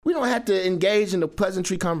don't have to engage in a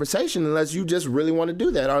pleasantry conversation unless you just really want to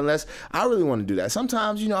do that, or unless I really want to do that.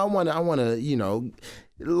 Sometimes, I want to,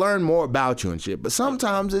 learn more about you and shit. But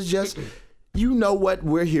sometimes it's just, you know what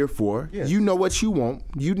we're here for. Yes. You know what you want.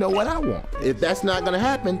 You know what I want. If that's not going to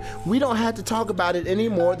happen, we don't have to talk about it any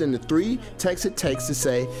more than the 3 texts it takes to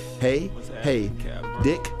say, hey,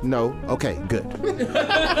 dick, no, okay, good.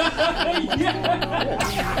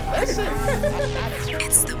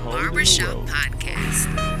 It's the Barbershop Podcast.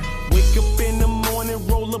 Wake up in the morning,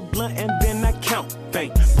 roll a blunt, and then I count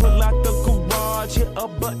faint. Pull out the garage, hit a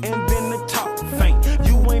button, then the top faint.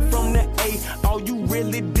 You ain't from the A, all you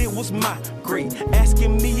really did was migrate.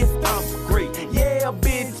 Asking me if I'm great. Yeah,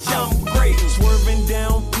 bitch, I'm great. Swerving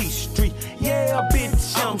down Peace Street. Yeah,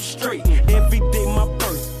 bitch, I'm straight. Every day my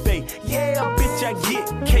birthday. Yeah, bitch, I get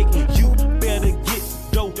cake. You better get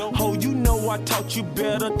dope. Ho, you know I taught you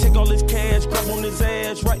better. Take all his cash, grab on his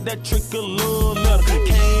ass, write that trick a little letter.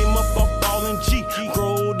 Came up ballin' G,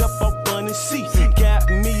 growed up on the C. Got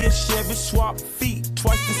me a Chevy, swap feet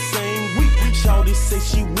twice the same week. Shawty say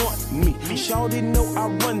she want me. Shawty know I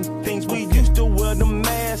run things. We used to wear the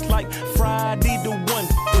mask like Friday the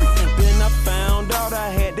 1-3. Then I found out I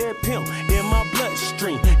had that pimp in my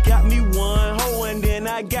bloodstream. Got me one hoe and then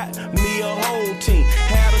I got me a whole team.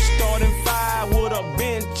 Had a starting 5 with a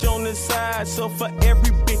bench on the side. So for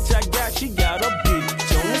every bitch I got, she got a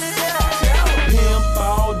bitch on the side. Pimp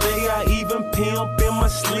all day, I even pimp in my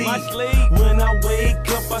sleep. When I wake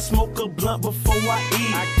up, I smoke a blunt before I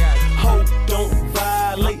eat. Hope don't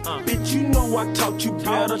violate. Bitch, you know I taught you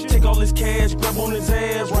better. Take all his cash, grab on his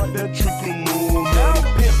ass, write that trick a little letter.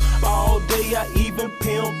 Pimp all day, I even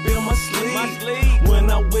pimp in my sleep. When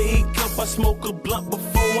I wake up, I smoke a blunt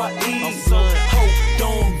before I eat. So hope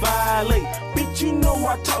don't violate. Bitch, you know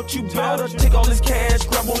I taught you better. Take all his cash,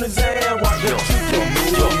 grab on his ass, write that trick a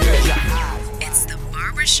little letter. It's the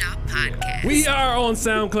Barbershop Podcast. We are on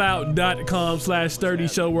SoundCloud.com/Sturdy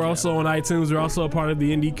Show. We're also on iTunes. We're also a part of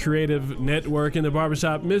the Indie Creative Network. In the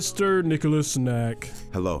barbershop, Mr. Nicholas Snack.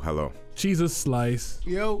 Hello. She's a Slice.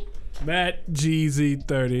 Yo. Matt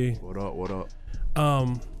GZ30. What up?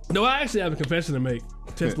 No, I actually have a confession to make.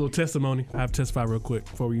 Just a little testimony. I have to testify real quick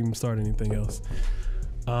before we even start anything else.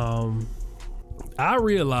 I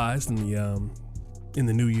realized in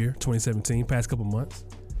the new year, 2017, past couple months,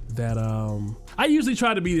 that I usually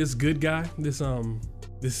try to be this good guy, this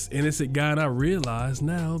innocent guy, and I realize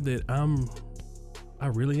now that I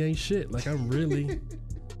really ain't shit. Like, I'm really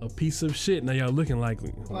a piece of shit. Now y'all looking like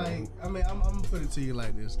me. I'm gonna put it to you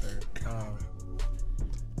like this, sir.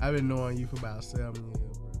 I've been knowing you for about 7 years,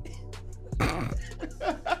 bro.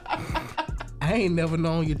 I ain't never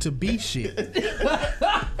known you to be shit.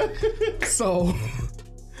 So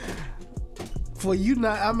for you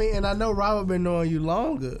not, and I know Robert been knowing you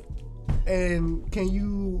longer. And can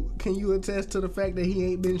you attest to the fact that he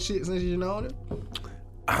ain't been shit since you known him?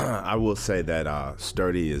 I will say that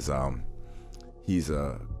Sturdy is he's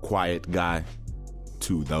a quiet guy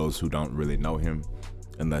to those who don't really know him,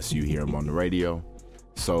 unless you hear him on the radio.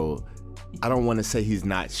 So I don't want to say he's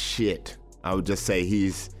not shit. I would just say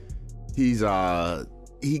he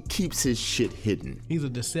keeps his shit hidden. He's a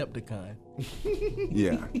Decepticon.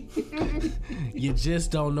 Yeah. You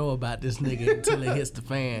just don't know about this nigga until it hits the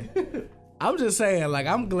fan. I'm just saying, like,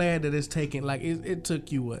 I'm glad that it's taking, like, it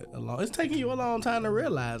took you it's taking you a long time to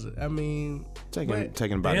realize it. I mean,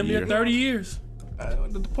 taking about a year. 30 years.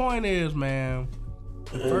 The point is, man,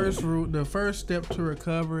 the first step to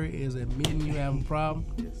recovery is admitting you have a problem.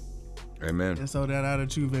 Amen. And so now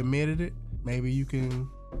that you've admitted it, maybe you can,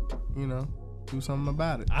 do something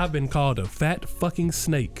about it. I've been called a fat fucking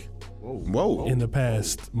snake. Whoa. In the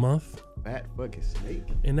past month. Fat fucking snake.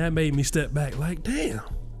 And that made me step back like, damn.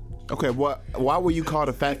 Okay, why were you called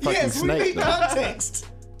a fat fucking snake? Yes, we need context.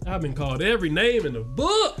 I've been called every name in the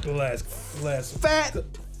book the last fat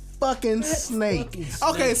fucking snake.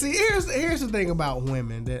 Okay, see, here's the thing about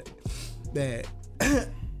women that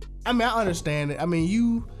I mean, I understand it. I mean,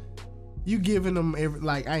 you giving them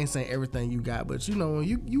I ain't saying everything you got, but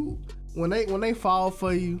when they fall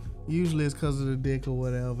for you, usually it's because of the dick or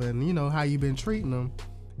whatever, and you know how you been treating them.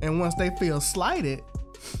 And once they feel slighted,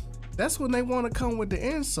 that's when they want to come with the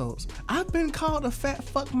insults. I've been called a fat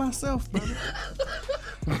fuck myself, brother.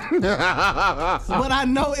 But I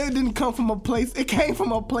know it didn't come from a place. It came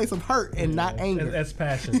from a place of hurt and not anger. That's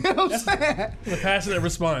passion. You know what I'm saying? A passionate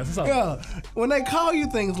response. Yeah. When they call you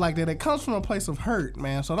things like that, it comes from a place of hurt,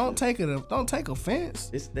 man. So don't take offense.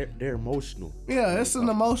 It's they're emotional. Yeah, it's an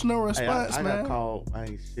emotional response, I man. got called. I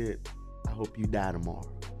ain't shit. I hope you die tomorrow.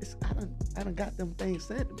 I done got them things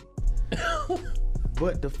said to me.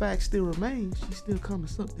 But the fact still remains, she still come and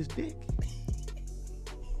suck this dick.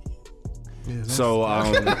 So,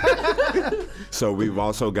 so we've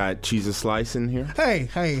also got Cheese Slice in here. Hey.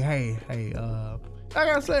 Like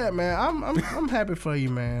I said, man, I'm happy for you,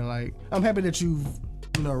 man. Like, I'm happy that you've,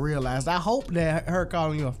 realized. I hope that her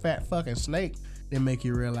calling you a fat fucking snake didn't make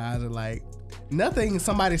you realize that, like, nothing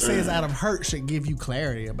somebody says out of hurt should give you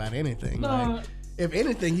clarity about anything. No. Like, if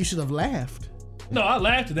anything, you should have laughed. No, I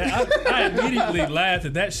laughed at that. I immediately laughed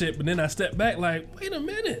at that shit, but then I stepped back like, wait a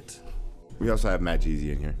minute. We also have Matt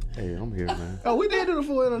Jeezy in here. Hey, I'm here, man. Oh, we did do the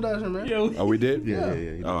full introduction, man. Yo, Oh, we did?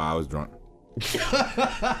 Yeah. Oh, I was drunk.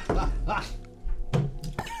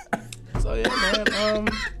 So yeah, man.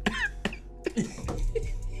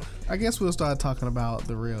 I guess we'll start talking about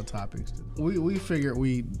the real topics. We figured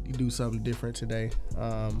we'd do something different today.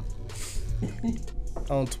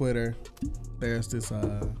 On Twitter, there's this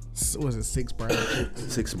was it 6 brown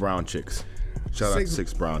chicks? 6 brown chicks. Shout out to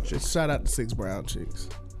 6 brown chicks. Shout out to 6 brown chicks,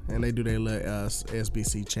 and they do their little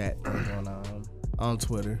SBC chat on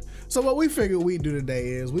Twitter. So what we figured we'd do today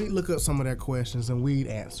is we look up some of their questions and we'd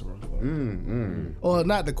answer them. Or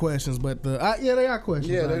not the questions, but they are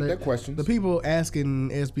questions. Yeah, they're questions. The people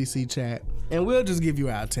asking SBC chat, and we'll just give you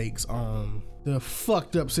our takes on the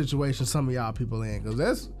fucked up situation some of y'all people in,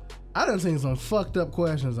 because I done seen some fucked up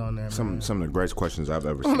questions on there. Some of the greatest questions I've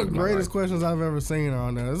ever Some seen. of the greatest questions I've ever seen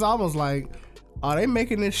on there. It's almost like, are they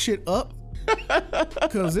making this shit up?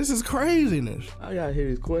 Because this is craziness. I gotta hear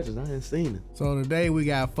these questions. I ain't seen it. So today we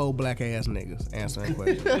got 4 black ass niggas answering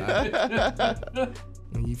questions. Right?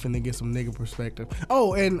 And you finna get some nigga perspective.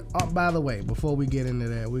 Oh, and by the way, before we get into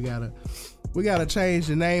that, we gotta change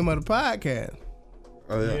the name of the podcast.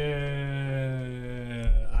 Oh, yeah.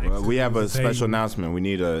 Yeah. Well, we have a special announcement. We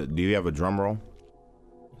need do you have a drum roll?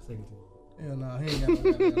 Hell no, he ain't got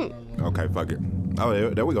no. Okay, fuck it. Oh,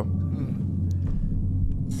 there we go.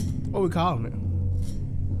 What we calling it?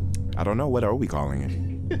 I don't know. What are we calling it?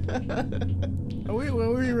 We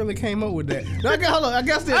really came up with that. Hold on. I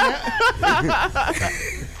guess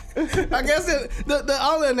the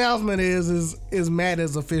only announcement is Matt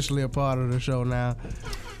is officially a part of the show now.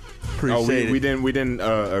 Appreciate it. We didn't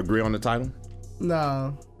agree on the title.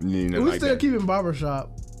 No, We we still keeping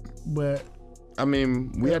barbershop, but I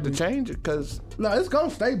mean, we had to change it because no, it's gonna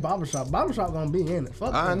stay barbershop. Barbershop gonna be in it.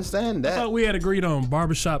 Fuck I that. understand I that. thought we had agreed on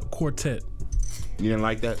barbershop quartet. You didn't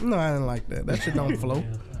like that? No, I didn't like that. That shit don't flow.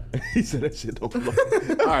 He said that shit don't flow.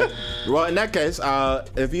 All right. Well, in that case,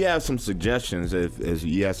 if you have some suggestions, if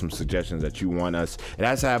you have some suggestions that you want us, it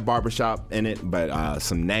has to have barbershop in it, but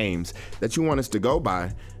some names that you want us to go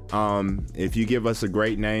by. If you give us a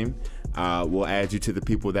great name, we'll add you to the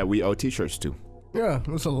people that we owe T-shirts to. Yeah,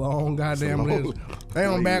 it's a long goddamn list. They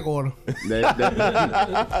on back order.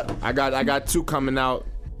 I got 2 coming out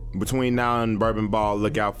between now and Bourbon Ball.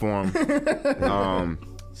 Look out for them.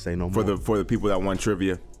 Say no more. For the people that want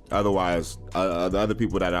trivia. Otherwise, the other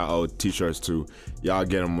people that I owe T-shirts to, y'all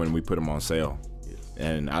get them when we put them on sale. Yes.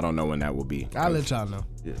 And I don't know when that will be. I'll let y'all know.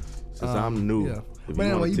 Yeah. Since I'm new. Yeah. If But you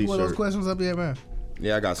anyway, want a you pull those t-shirt, questions up yet, man?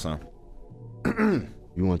 Yeah, I got some.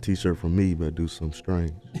 you want a t-shirt from me, but do something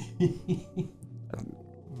strange.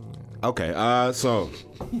 Okay, so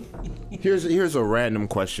here's a random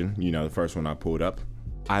question. The first one I pulled up.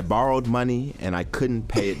 I borrowed money and I couldn't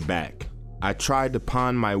pay it back. I tried to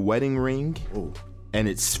pawn my wedding ring, and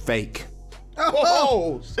it's fake.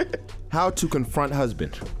 Oh, shit. How to confront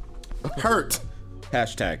husband? Hurt.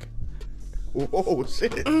 Hashtag. Oh,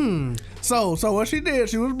 shit. So what she did,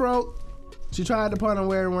 she was broke. She tried to pawn a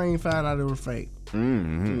wedding ring, found out it was fake.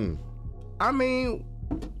 Mm-hmm. I mean,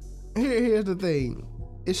 here's the thing.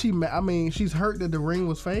 Is she? I mean, she's hurt that the ring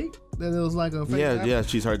was fake. That it was like a fake. Yeah.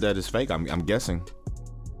 She's heard that it's fake. I'm guessing.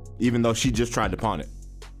 Even though she just tried to pawn it.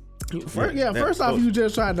 First off, you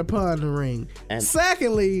just tried to pawn the ring. And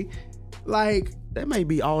secondly, like that may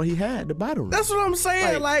be all he had to buy the ring. that's what I'm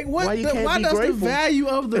saying. Like what? why Why be does grateful? the value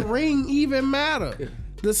of the ring even matter?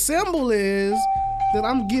 The symbol is that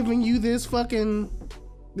I'm giving you this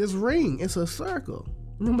ring. It's a circle.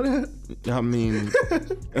 Remember that? I mean,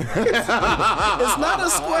 It's not a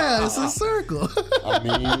square. It's a circle. I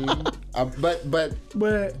mean, But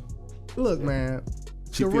look, man.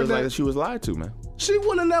 she feels like she was lied to, man. She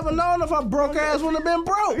would have never known if her broke ass would have been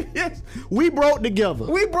broke. Yes. We broke together.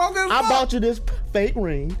 We broke as I fuck. bought you this fake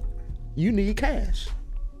ring. You need cash.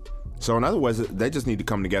 So in other words, they just need to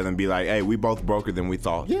come together and be like, "Hey, we both broker than we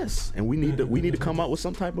thought." Yes. And we need to come up with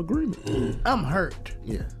some type of agreement. I'm hurt.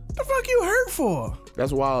 Yeah. What the fuck you hurt for?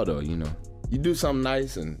 That's wild though, You do something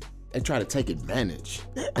nice and they try to take advantage,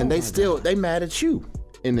 and they mad at you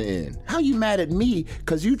in the end. How you mad at me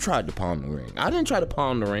because you tried to pawn the ring? I didn't try to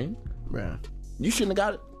pawn the ring. Bruh. You shouldn't have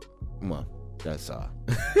got it. Well, That's I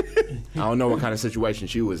don't know what kind of situation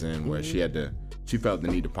she was in where she felt the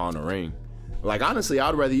need to pawn a ring. Like, honestly,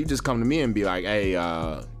 I'd rather you just come to me and be like, hey,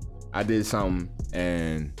 I did something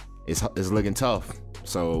and it's looking tough.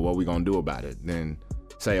 So what we gonna do about it? Then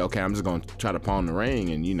say, okay, I'm just gonna try to pawn the ring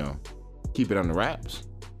and, you know, keep it under wraps.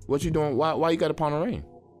 What you doing? Why you gotta pawn a ring?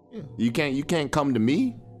 Yeah. You can't come to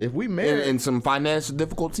me if we married in some financial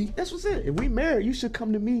difficulty. That's what's it. If we married, you should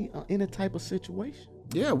come to me in a type of situation.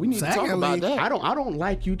 Yeah, we need to talk about that. I don't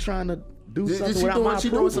like you trying to do something without my approval. She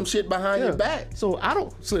doing some shit behind your back. So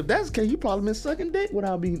if that's the case, you probably been sucking dick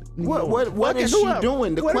without being. What is she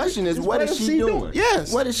doing? The question is, what is she doing?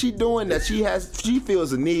 Yes. What is she doing that she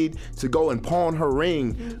feels a need to go and pawn her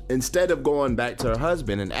ring instead of going back to her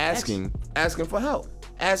husband and asking for help,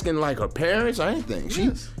 asking like her parents or anything?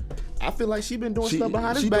 I feel like she been doing stuff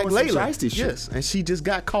behind his back lately. Yes, and she just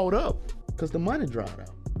got caught up because the money dried out.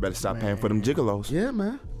 Better stop paying for them gigolos. Yeah,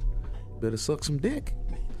 man. Better suck some dick.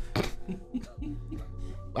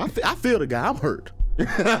 I feel the guy. I'm hurt. Yeah,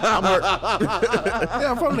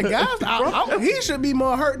 from the guys, he should be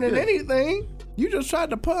more hurt than anything. You just tried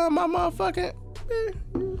to pawn my motherfucking.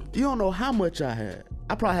 You don't know how much I had.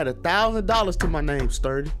 I probably had $1,000 to my name,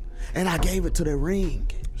 Sturdy, and I gave it to the ring.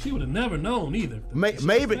 She would have never known either.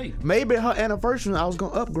 Maybe her anniversary, I was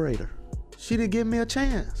gonna upgrade her. She didn't give me a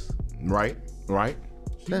chance. Right.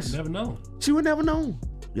 She would never know. She would never know.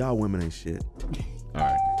 Y'all women ain't shit. All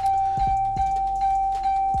right.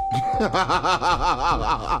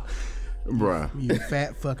 Bruh. You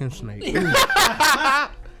fat fucking snake.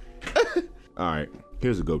 All right.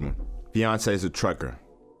 Here's a good one. Fiance's a trucker.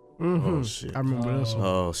 Mm-hmm. Oh, shit. I remember this one.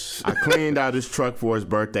 Oh, shit. I cleaned out his truck for his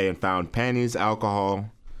birthday and found panties,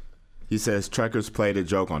 alcohol. He says truckers played a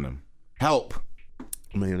joke on him. Help.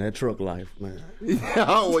 Man, that truck life, man.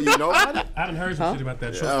 Oh, well, you know about it? I done heard some shit about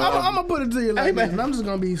that truck. I'm gonna put it to you like this, and I'm just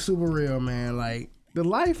gonna be super real, man. Like, the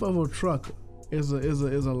life of a trucker is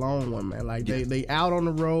a long one, man. Like, they out on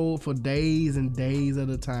the road for days and days at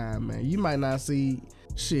a time, man. You might not see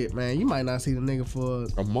shit, man. You might not see the nigga for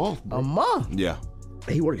a month, bro. A month. Yeah.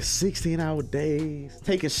 He working 16-hour days,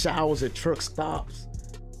 taking showers at truck stops.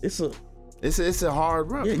 It's a hard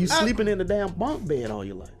run. Yeah, you sleeping in the damn bunk bed all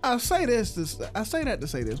your life. I say that to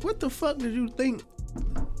say this. What the fuck did you think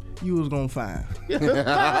you was gonna find? You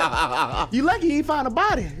lucky you ain't find a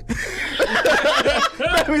body.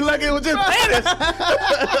 Maybe lucky it was just panties.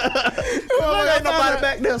 Ain't nobody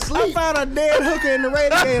back there asleep. I found a dead hooker in the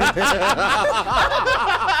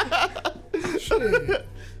radiator. Shit.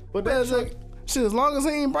 But that's like, shit, as long as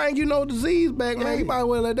he ain't bring you no disease back, man, you might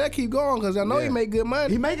well let that keep going, because I know he make good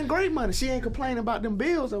money. He making great money. She ain't complaining about them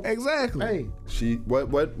bills. Exactly. Hey.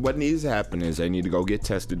 What needs to happen is they need to go get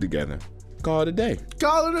tested together. Call it a day.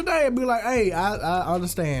 And be like, hey, I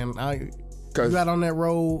understand. You got on that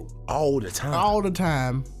road all the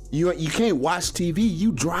time. You can't watch TV.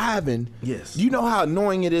 You driving. Yes. You know how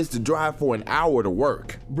annoying it is to drive for an hour to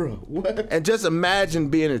work. Bro, what? And just imagine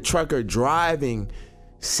being a trucker driving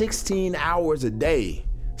 16 hours a day,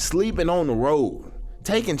 sleeping on the road,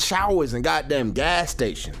 taking showers in goddamn gas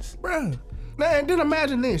stations. Bruh. Man, then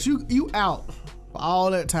imagine this. You out for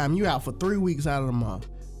all that time. You out for 3 weeks out of the month.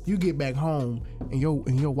 You get back home and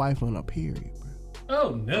your wife on a period, bro. Oh,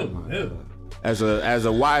 no. As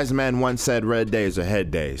a wise man once said, red days are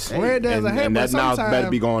head days. Red days are head, and that mouth better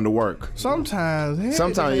be going to work. Sometimes,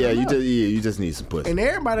 you just need some pussy. And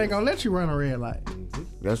everybody ain't gonna let you run a red light.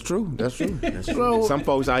 That's true. So, some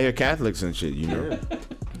folks out here Catholics and shit, you know.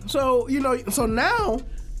 So now,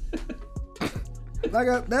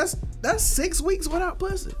 like that's 6 weeks without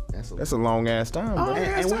pussy. That's a long ass time. Oh,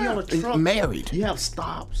 and when you're on a truck, married, you have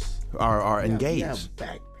stops. Are engaged. You have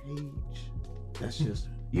back page. That's just.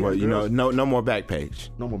 Well, no more back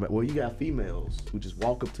page. No more back. Well, you got females who just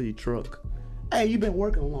walk up to your truck. Hey, you been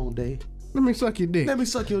working a long day. Let me suck your dick. Let me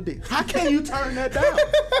suck your dick. How can you turn that down?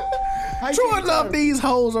 True enough, these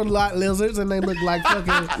hoes are like lizards, and they look like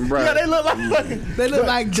fucking. Yeah, they look like. They look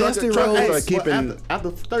like Dusty Rhodes.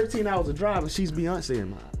 After 13 hours of driving, she's Beyonce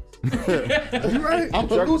in my eyes. You right? I'm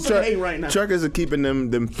hallucinating right now. Truckers are keeping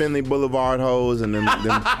them Finley Boulevard hoes and them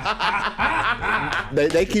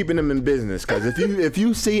they keeping them in business, because if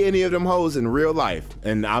you see any of them hoes in real life,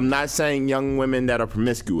 and I'm not saying young women that are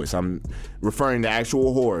promiscuous, I'm referring to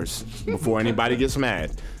actual whores before anybody gets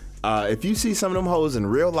mad. If you see some of them hoes in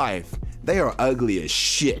real life, they are ugly as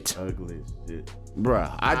shit. Ugly as shit.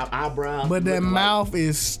 Bruh. Eyebrows. But their mouth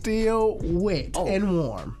is still wet and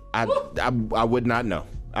warm. I would not know.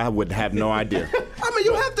 I would have no idea. I mean,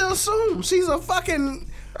 you have to assume she's a fucking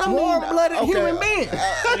warm-blooded human being.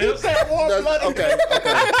 You said warm-blooded. Okay.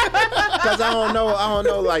 Because I don't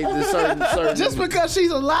know like the certain. Just because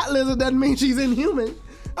she's a lot lizard doesn't mean she's inhuman.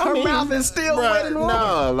 Her mouth is still wet and warm.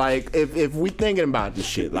 No, like if we thinking about this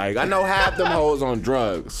shit, like I know half them hoes on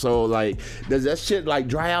drugs. So like, does that shit like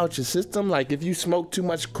dry out your system? Like if you smoke too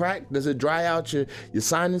much crack, does it dry out your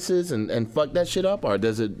sinuses and fuck that shit up, or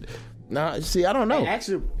does it? Nah, see, I don't know. It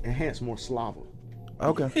actually enhance more slobber.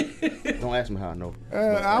 Okay. Don't ask me how I know.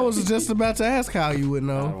 I was just about to ask how you would I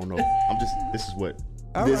know. don't know. This is what.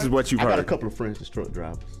 This is what you've heard. I got a couple of friends that's truck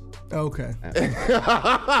drivers. Okay. They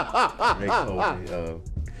told me,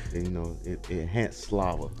 it enhanced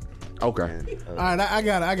slobber. Okay. And, All right, I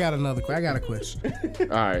got another. I got a question. All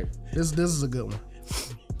right. This is a good one.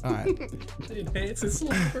 All right. Enhances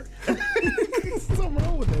slobber. Something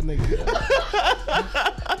wrong with that nigga.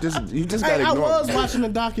 You just gotta I ignore was it. watching a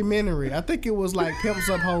documentary. I think it was like Pimps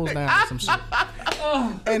Up, Hoes Down or some shit.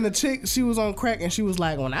 And the chick, she was on crack and she was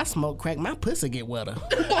like, when I smoke crack, my pussy get wetter.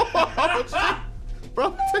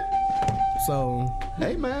 bro. So,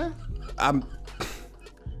 Hey man.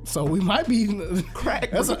 so we might be crack.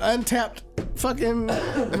 That's an untapped fucking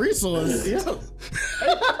resource.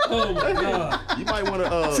 Oh my god. You might want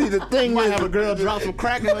to See, the thing is, have a girl drop some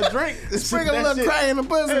crack in her drink. Sprinkle a little crack in the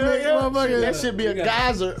pussy, motherfucker. That should be a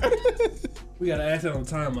geyser. We gotta ask that on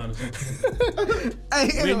timeline or something. Hey,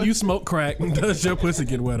 When anyway, you smoke crack, does your pussy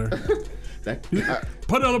get wetter?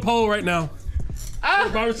 Put it on a poll right now.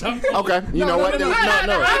 Barbershop. okay. You know what? No.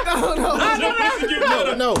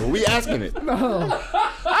 No, we asking it. ain't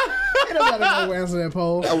nobody gonna answer that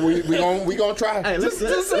poll. We gonna try. Hey, let's say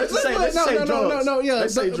No, drugs. yeah.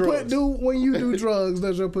 Let's say drugs. When you do drugs,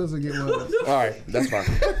 does your pussy get wetter? All right, that's fine.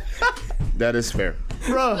 That is fair.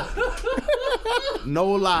 Bro. No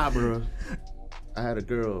lie, bro. I had a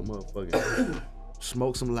girl, motherfucker,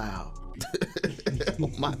 smoke some loud.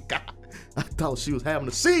 Oh my God. I thought she was having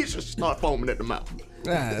a seizure. She started foaming at the mouth.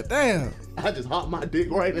 God damn. I just hopped my dick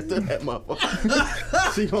right into that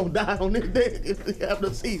motherfucker. She gonna die on this dick if she having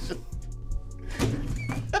a seizure.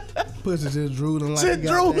 Pussy just drooling like Shit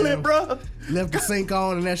drooling, bro. Left the sink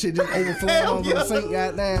on and that shit just overflowed on from the sink,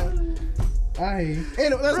 goddamn. I hear you.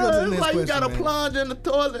 Anyway, let's go to the Bro, next it's like question, you got a man. plunge in the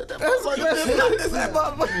toilet. That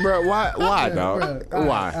motherfucker. Bro, why, dog? Bruh,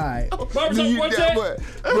 Why? All right. Barbershop quartet.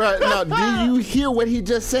 Bro, now, do you hear what he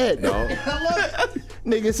just said, dog?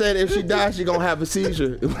 Nigga said if she dies, she gonna have a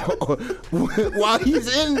seizure while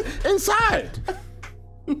he's inside.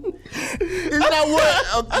 Is that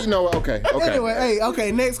what? You know, okay. Anyway,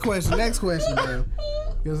 okay, next question, man.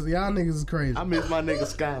 Because y'all niggas is crazy. I miss my nigga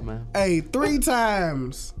Sky, man. Hey, 3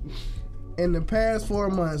 times in the past 4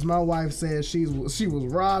 months, my wife said she was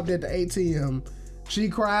robbed at the ATM. She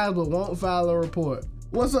cries but won't file a report.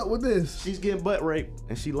 What's up with this? She's getting butt raped,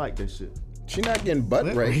 and she like that shit. She not getting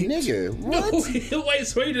butt raped, nigga. What? Wait,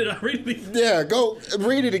 so did I read it? Yeah, go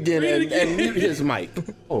read it again and mute his mic.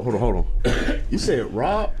 Oh, hold on. You said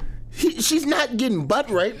Rob? She's not getting butt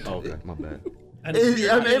raped. Oh, okay, my bad.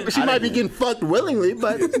 She might be getting fucked willingly,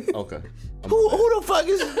 but Okay. who the fuck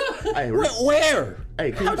is? Hey, Where?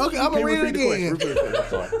 Hey, can you, Okay, I'm gonna can you read it again. Repeat the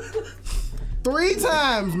question. Sorry. 3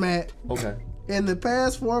 times, Matt, Okay. in the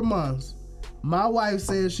past 4 months, my wife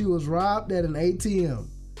said she was robbed at an ATM.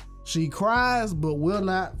 She cries but will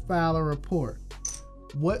not file a report.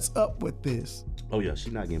 What's up with this? Oh yeah,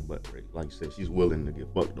 she's not getting butt raped. Like you said, she's willing to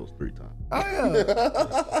get fucked those 3 times. Oh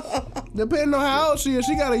yeah. Depending on how old she is,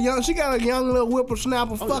 she got a young little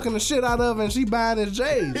whippersnapper fucking the shit out of her, and she buying his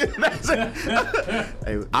J's.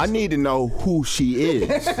 Hey, I need to know who she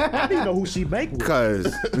is, I didn't know who she baked with.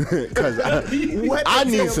 cause I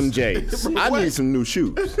need some J's. I need some new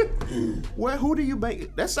shoes. Who do you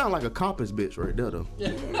bake? That sound like a Compass bitch right there, though.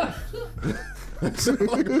 Sound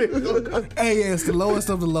like a bitch. Hey, yeah, it's the lowest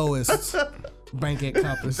of the lowest. Bank at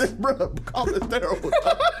Compass. Bro, Compass terrible.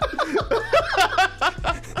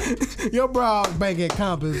 Your bra bank at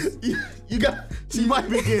Compass. She might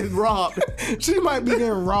be getting robbed. She might be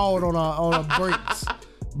getting rawed on her breaks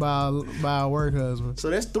by a work husband. So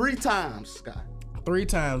that's 3 times, Scott. 3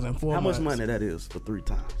 times in 4 How months. much money that is for 3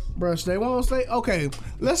 times? Bruh, they won't say. Okay,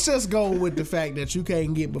 let's just go with the fact that you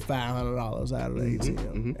can't get but $500 out of the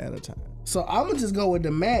ATM at a time. So I'm gonna just go with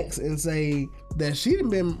the max and say that she done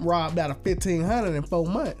been robbed out of $1,500 in 4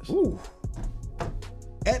 months. Ooh.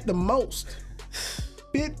 At the most,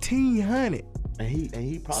 $1,500. And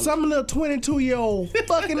he probably Some little 22-year-old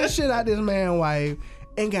fucking the shit out this man wife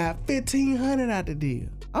and got $1,500 out the deal.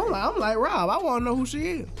 I'm like Rob. I want to know who she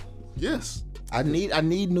is. yes. I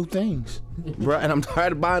need new things, bro, and I'm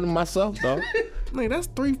tired of buying them myself, dog. Nigga, that's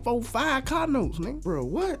 3, 4, 5 car notes, nigga. Bro,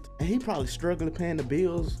 what? And he probably struggling paying the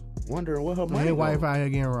bills. wondering what her Man, money his wife go. out here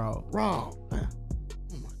getting robbed. Raw. Man.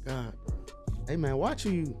 Oh my God, bro. Hey man, watch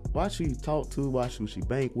who you talk to, watch who she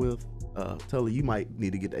bank with. Tell her you might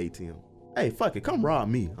need to get the ATM. Hey, fuck it, come rob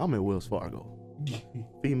me. I'm in Wells Fargo.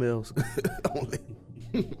 Females only.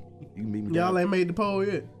 You can meet me Y'all down. ain't made the poll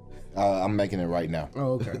yet. I'm making it right now.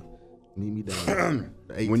 Oh, okay. Meet me down.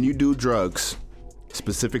 When you do drugs,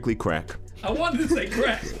 specifically crack, I wanted to say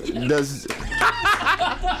crack.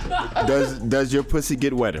 does your pussy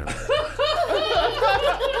get wetter?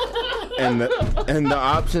 And the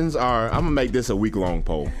options are, I'm gonna make this a week-long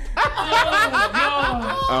poll.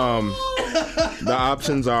 The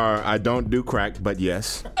options are, I don't do crack, but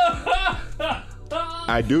yes.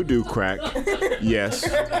 I do crack, yes.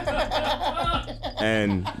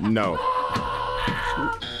 And no.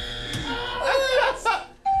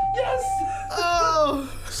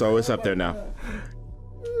 So it's up there now.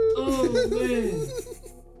 Oh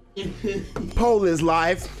man. Poll is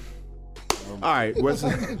live. All right, what's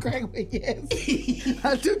Crack, yes.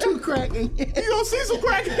 I do crack, and yes. You gonna see some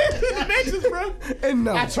crack bitches, bro? And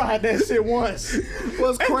no. I tried that shit once.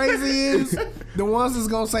 What's crazy is the ones that's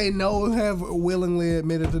gonna say no have willingly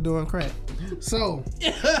admitted to doing crack. So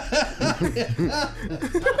see?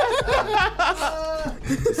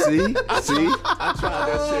 I tried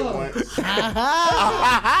that shit once.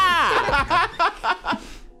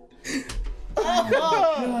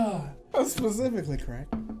 specifically crack.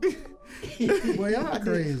 Boy, y'all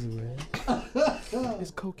crazy, man.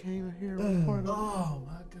 Is cocaine a heroin part of it? Oh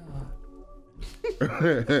my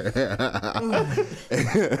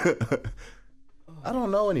god. I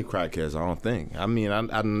don't know any crackheads, I don't think. I mean, I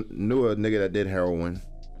knew a nigga that did heroin.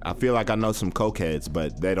 I feel like I know some cokeheads,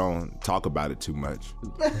 but they don't talk about it too much.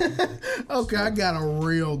 Okay, I got a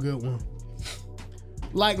real good one.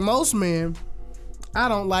 Like most men, I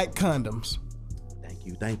don't like condoms.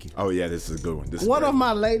 Thank you. Oh yeah, this is a good one. This is One great. of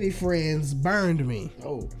my lady friends burned me.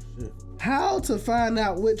 Oh shit. How to find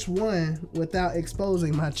out which one without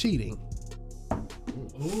exposing my cheating?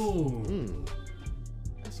 Ooh.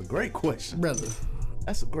 That's a great question. Brother.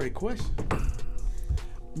 That's a great question.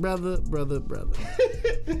 Brother.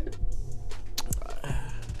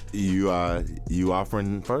 You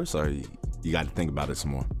offering first, or you got to think about it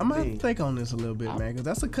some more? I'm gonna have to think on this a little bit, man,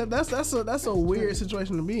 because that's a weird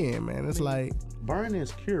situation to be in, man. It's like Burning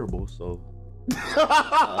is curable, so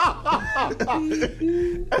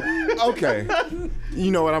Okay.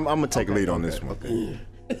 You know what? I'm gonna take a lead on this one.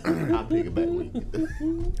 I'll pick it back with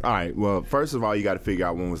you. All right. Well, first of all, you got to figure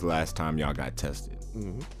out when was the last time y'all got tested.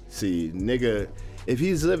 See, nigga, if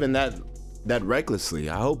he's living that recklessly,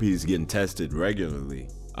 I hope he's getting tested regularly,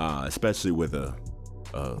 especially with a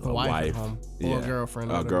wife, at home, or a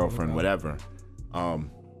girlfriend, a girlfriend, whatever.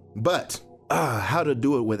 But how to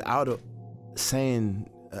do it without saying?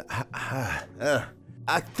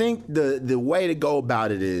 I think the way to go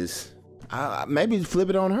about it is maybe flip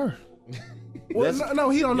it on her. Well, no,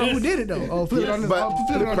 he don't know who did it though. Oh, flip it on his. But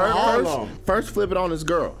Flip it on her. first flip it on his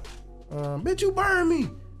girl. Bitch, you burned me.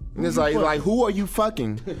 And it's like, who are you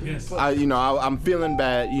fucking? Yes. I'm feeling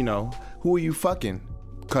bad. Who are you fucking?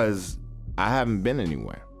 Cause I haven't been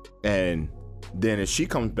anywhere. And then if she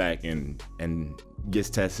comes back and gets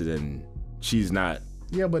tested and she's not,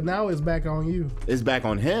 Yeah, but now it's back on you. it's back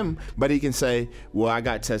on him. But he can say, well, I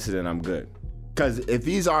got tested and I'm good. Cause if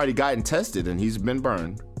he's already gotten tested and he's been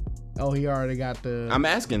burned, Oh, he already got the. I'm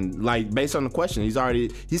asking, like, based on the question, he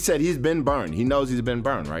said he's been burned. He knows he's been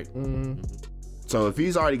burned, right? Mm-hmm. So if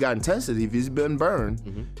he's already gotten tested, if he's been burned,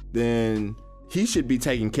 then he should be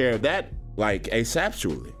taking care of that, like,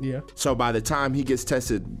 asexually. Yeah. So by the time he gets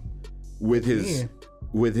tested with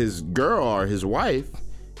his girl or his wife,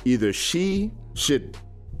 either she should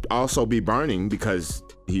also be burning because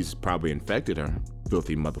he's probably infected her,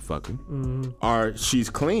 filthy motherfucker, or she's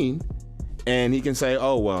clean, and he can say,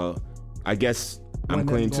 oh, well, I guess I'm Wasn't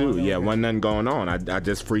clean nothing too. going on, Yeah, okay. wasn't nothing going on. I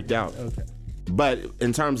just freaked out. Okay. But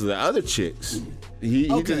in terms of the other chicks, he's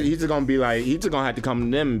just gonna be like, he's just gonna have to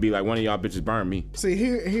come to them and be like, one of y'all bitches burned me. See,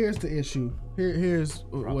 here's the issue. Here's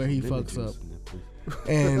where he fucks up.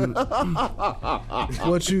 And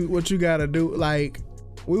what you gotta do, like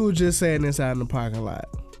we were just saying this out in the parking lot.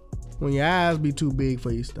 When your eyes be too big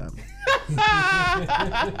for your stomach.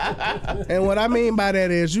 And what I mean by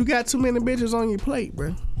that is you got too many bitches on your plate,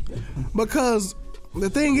 bro. Because the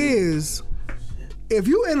thing is, if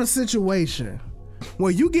you in a situation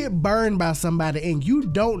where you get burned by somebody and you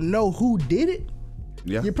don't know who did it,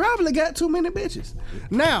 Yeah. you probably got too many bitches.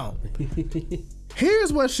 Now,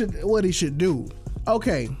 here's what he should do.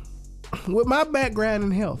 Okay, with my background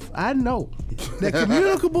in health, I know that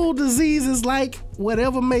communicable diseases like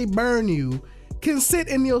whatever may burn you can sit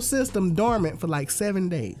in your system dormant for like 7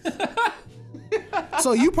 days.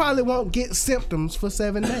 So you probably won't get symptoms for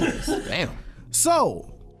 7 days. Damn.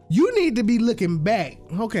 So you need to be looking back.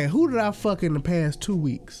 Okay, who did I fuck in the past 2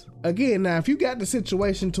 weeks? Again, now if you got the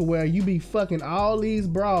situation to where you be fucking all these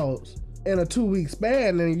broads in a 2-week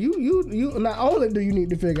span, then you not only do you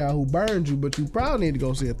need to figure out who burned you, but you probably need to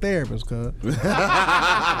go see a therapist, cause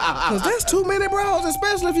that's too many broads,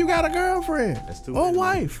 especially if you got a girlfriend That's too or many.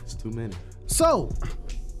 wife. It's too many. So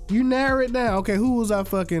you narrow it down. Okay, who was I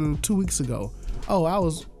fucking 2 weeks ago? Oh, I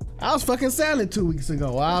was fucking Sally 2 weeks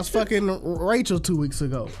ago. I was fucking Rachel 2 weeks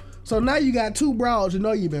ago. So now you got 2 broads you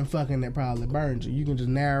know you've been fucking that probably burned you. You can just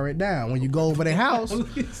narrow it down when you go over their house. Cause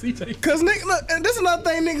nigga, look, and this is another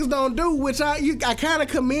thing niggas don't do, which I kind of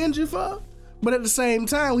commend you for. But at the same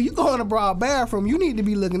time, when you go in a broad bathroom, you need to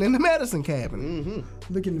be looking in the medicine cabinet. Mm-hmm.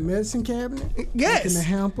 Look in the medicine cabinet. Yes. Look in the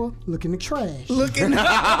hamper. Look in the trash. Looking. Hey, man.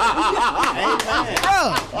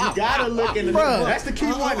 Bruh. You gotta look in the Bruh. That's the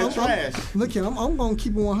key one, the trash. Look here, I'm gonna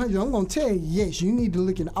keep it 100. I'm gonna tell you, yes, you need to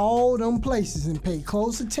look in all them places and pay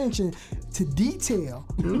close attention to detail.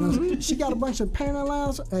 You know, she got a bunch of panel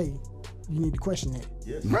lines. Hey, you need to question that.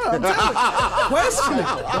 Yes. Bro, I'm telling you. Question it.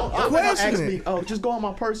 Don't Question ask it. me, oh, just go on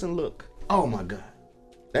my purse and look. Oh my God.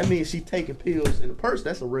 That means she taking pills in the purse.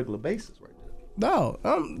 That's a regular basis right there. No,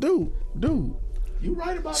 dude. You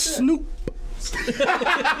right about that. Snoop.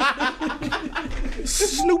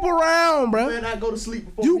 Snoop around, bro. You better not go to sleep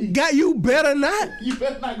before me. You better not. You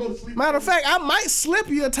better not go to sleep. Matter of fact, I might slip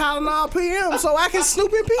you a Tylenol PM so I can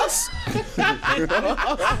snoop in peace.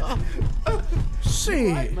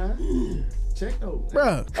 Shit, Right, man. Check those.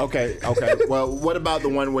 bro. Okay. Well, what about the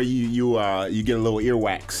one where you get a little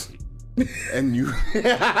earwax? And you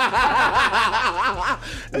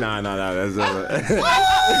nah, that's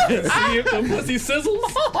See if the pussy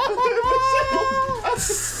sizzles.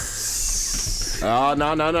 oh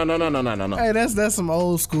no. Hey, that's some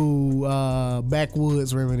old school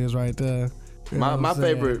backwoods remedies right there. You know what My I'm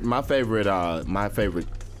saying? favorite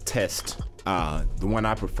test, the one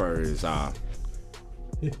I prefer is I'm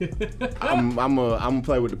gonna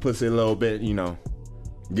play with the pussy a little bit, you know,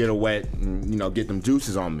 get it wet, and, get them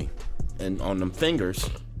juices on me and on them fingers,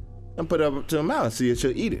 and put it up to the mouth, see if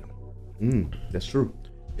she'll eat it. That's true.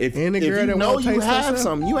 If Any girl you that know won't you taste have herself?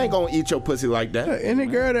 some, you ain't gonna eat your pussy like that. Any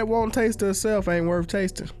girl that won't taste herself ain't worth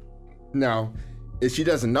tasting. Now, if she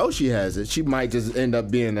doesn't know she has it, she might just end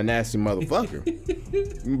up being a nasty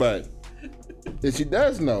motherfucker. But if she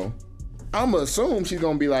does know, I'm gonna assume she's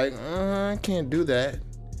gonna be like, I can't do that.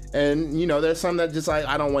 And there's some that just like,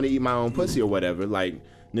 I don't want to eat my own pussy or whatever. Like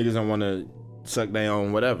niggas don't want to suck their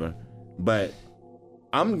own whatever. But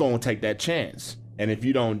I'm gonna take that chance. And if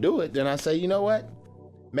you don't do it, then I say, you know what?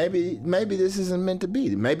 Maybe this isn't meant to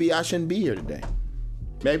be. Maybe I shouldn't be here today.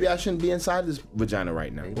 Maybe I shouldn't be inside this vagina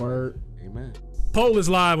right now. Word. Amen. Poll is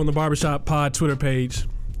live on the Barbershop Pod Twitter page.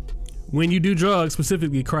 When you do drugs,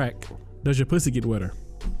 specifically crack, does your pussy get wetter?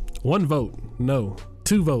 1 vote, no.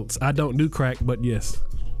 2 votes, I don't do crack, but yes.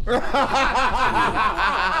 3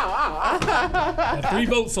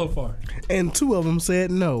 votes so far. And 2 of them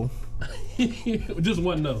said no. Just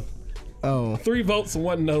 1 no. Oh, 3 votes,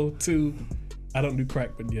 1 no. 2, I don't do crack,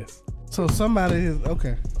 but yes. so somebody is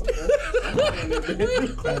okay.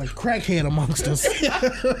 Got a crackhead amongst us.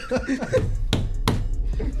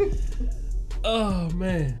 Oh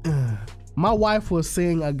man. My wife was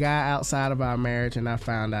seeing a guy outside of our marriage, and I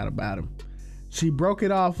found out about him. She broke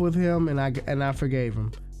it off with him, and I forgave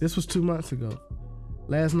him. This was 2 months ago.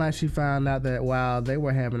 Last night she found out that while they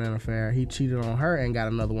were having an affair, he cheated on her and got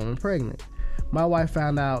another woman pregnant. My wife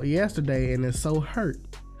found out yesterday and is so hurt.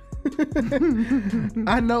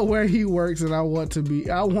 I know where he works, and I want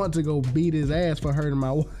to go beat his ass for hurting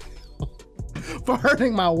my wife. For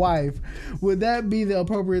hurting my wife. Would that be the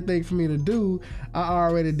appropriate thing for me to do? I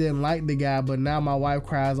already didn't like the guy, but now my wife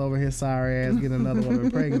cries over his sorry ass getting another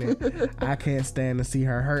woman pregnant. I can't stand to see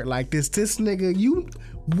her hurt like this. This nigga,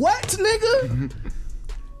 what nigga?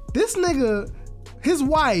 This nigga, his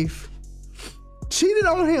wife cheated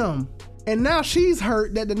on him. And now she's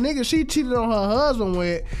hurt that the nigga she cheated on her husband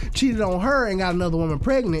with cheated on her and got another woman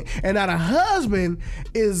pregnant. And now the husband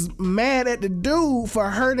is mad at the dude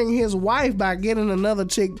for hurting his wife by getting another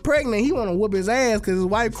chick pregnant. He want to whoop his ass because his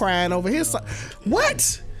wife crying over his son.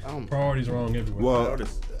 What? Priorities wrong everywhere. Well,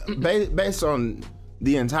 based on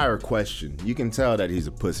the entire question, you can tell that he's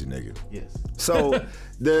a pussy nigga. Yes. So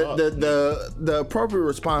the appropriate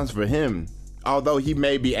response for him, although he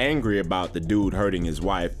may be angry about the dude hurting his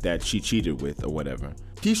wife that she cheated with or whatever,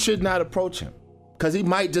 he should not approach him because he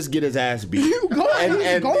might just get his ass beat. He's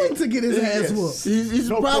going to get his ass whooped. He's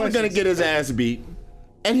probably going to get his ass beat.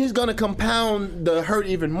 And he's gonna compound the hurt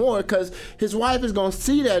even more because his wife is gonna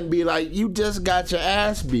see that and be like, you just got your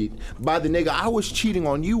ass beat by the nigga I was cheating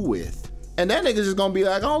on you with. And that nigga's just gonna be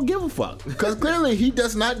like, I don't give a fuck. Because clearly he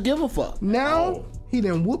does not give a fuck. Now he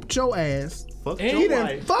done whooped your ass. Fuck And He your done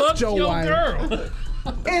wife. fucked your wife. girl.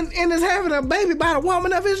 And is having a baby by the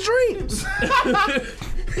woman of his dreams.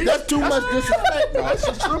 That's too much disrespect,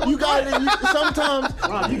 bro. You gotta, sometimes,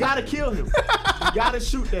 Bro, you gotta kill him. You gotta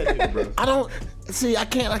shoot that nigga, bro. I don't, see, I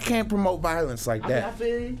can't promote violence like I mean, I that.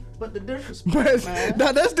 feel you, but the disrespect, man.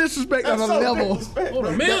 Now that's disrespect on a so level. disrespect, On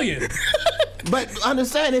bro. a million. But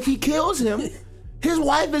understand, if he kills him, his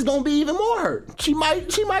wife is gonna be even more hurt. She might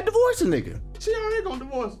divorce a nigga. She already gonna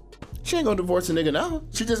divorce. She ain't gonna divorce a nigga now.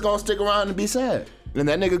 She just gonna stick around and be sad. And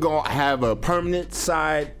that nigga gonna have a permanent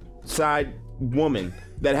side woman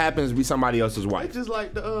that happens to be somebody else's It's wife. just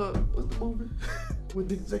like the what's the movie with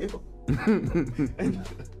Denzel and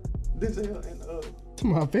Denzel and To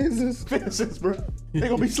my fences. Fences, bro. They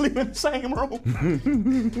gonna be sleeping in the same room.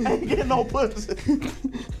 Ain't getting no pussy.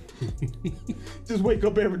 Just wake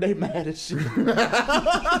up every day mad as shit.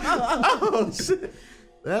 Oh shit.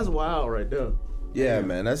 That's wild right there. Yeah,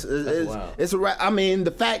 man, it's wild. a wrap. I mean,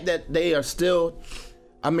 the fact that they are still.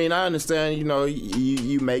 I mean, I understand. You know,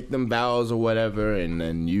 you make them vows or whatever, and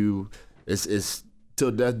then it's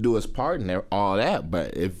till death do us part and all that.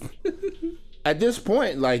 But if at this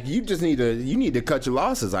point, like, you just need to cut your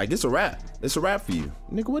losses. Like, it's a wrap. It's a wrap for you,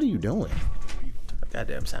 nigga. What are you doing?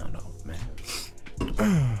 Goddamn sound off,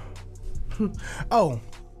 man. Oh,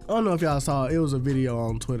 I don't know if y'all saw it. It was a video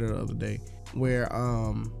on Twitter the other day where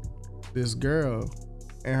this girl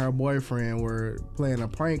and her boyfriend were playing a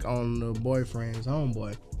prank on the boyfriend's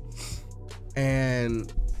homeboy,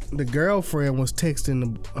 and the girlfriend was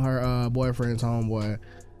texting her boyfriend's homeboy,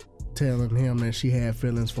 telling him that she had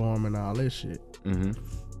feelings for him and all this shit. Mm-hmm.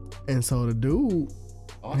 And so the dude,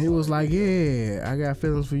 he was like, "Yeah, I got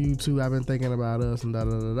feelings for you too. I've been thinking about us and da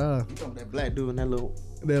da da da." That black dude and that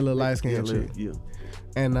little light skinned chick. Yeah.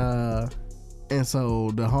 And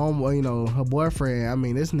so the homeboy, you know, her boyfriend, I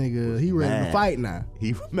mean, this nigga, he ready to Mad. fight now.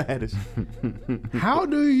 He was mad as How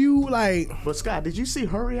do you, like, But Scott, did you see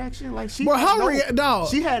her reaction? Like she Bro, had her dog.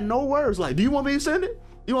 She had no words. Like, do you want me to send it?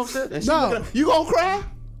 You want me to send it? And she Dog. looking at- you gonna cry?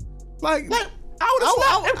 like, Like,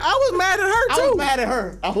 I was mad at her I too. was mad at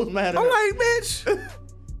her. I was mad at I'm her. like, bitch,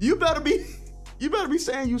 You better be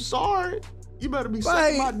saying you sorry. You better be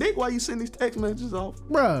sucking my Like- dick while you send these text messages off.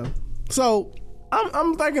 bruh. So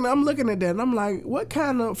I'm thinking, I'm looking at that and I'm like, what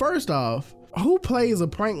kind of, first off, who plays a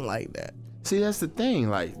prank like that? See, that's the thing.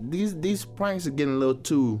 Like, these pranks are getting a little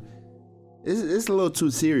too. It's a little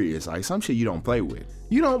too serious. Like, some shit you don't play with.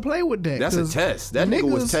 You don't play with that. That's a 'cause test. That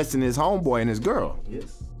nigga was niggas- testing his homeboy and his girl.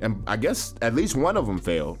 Yes. And I guess at least one of them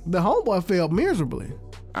failed. The homeboy failed miserably.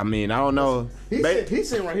 I mean, I don't know. He's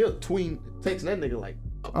sitting right here texting that nigga like,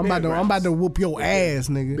 I'm about to whoop your ass,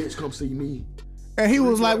 nigga. bitch, come see me. And he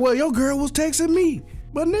was like, well, your girl was texting me.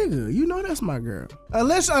 But nigga, you know that's my girl.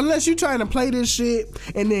 Unless you trying to play this shit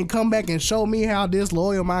and then come back and show me how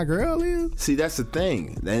disloyal my girl is. See, that's the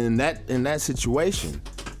thing. In that situation,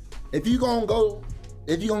 if you gonna go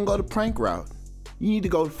the prank route, you need to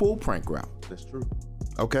go the full prank route. That's true.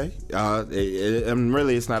 Okay. And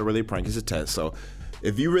really, it's not really a prank. It's a test. So,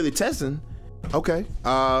 if you really testing, okay.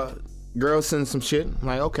 Girl sends some shit. I'm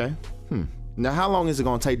like, okay. Now, how long is it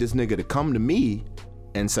gonna take this nigga to come to me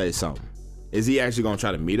and say something? Is he actually gonna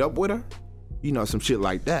try to meet up with her? You know, some shit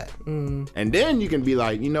like that. And then you can be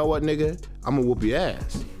like, you know what, nigga? I'm gonna whoop your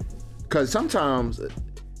ass. Cause sometimes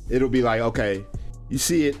it'll be like, okay, you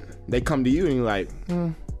see it, they come to you and you're like,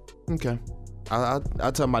 okay.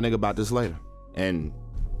 I'll tell my nigga about this later. And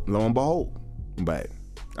lo and behold, but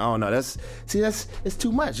I don't know. It's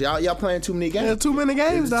too much. Y'all playing too many games. There's too many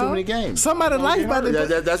games, There's dog. too many games. Somebody's life about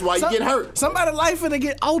to That's why you get hurt. Somebody's life finna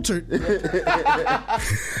get altered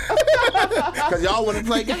Cause y'all want to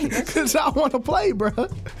play games. because y'all want to play, bro.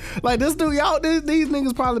 Like this dude, these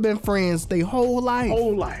niggas probably been friends their whole life.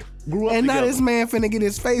 Whole life. Grew up And now together. this man finna get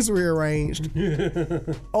his face rearranged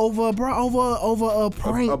over a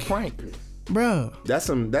prank, A prank. bro. That's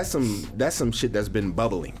some shit that's been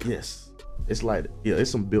bubbling. Yes. It's like, yeah,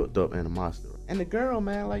 it's some built up animosity. And the girl,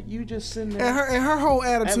 man, like, you just sitting there. And her whole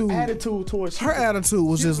attitude, Attitude towards her attitude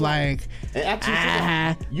was just like, And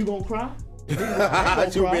actually, you gonna cry? She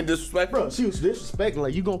was being disrespectful. Bro, she was disrespecting.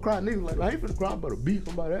 Like, you gonna cry? Nigga, like, I ain't finna cry, but a beef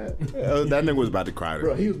about that. That nigga was about to cry.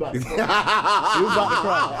 Bro, he was about to cry. He was about to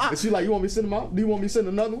cry. And she like, you want me to send him out? Do you want me to send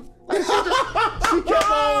another one? Like, she kept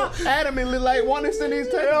on adamantly like wanting to send these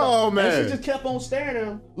texts. Oh, And man. she just kept on staring at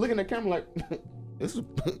him, looking at the camera like, This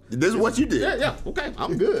This is what you did. yeah, okay,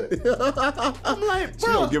 I'm good. I'm like, She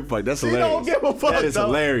bro, don't give a fuck. That's she hilarious. don't give a fuck. That is though.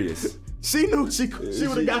 hilarious. She knew she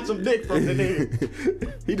would have got some dick from the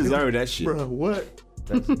nigga. He deserved that shit. Bro, what?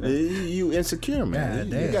 You insecure, man.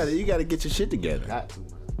 God You damn. gotta get your shit together. Got to, man.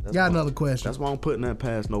 That's Got why- another question. That's why I'm putting that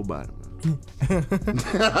past nobody, man.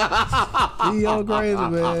 You all crazy,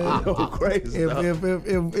 man. Yo, crazy. dog.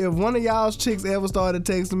 If one of y'all's chicks ever started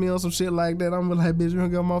texting me on some shit like that, I'm gonna like, bitch, you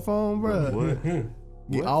don't get on my phone, bro. What?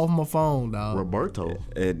 Get off my phone, dog. Roberto.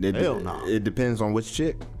 It Hell no. It depends on which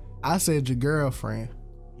chick. I said your girlfriend.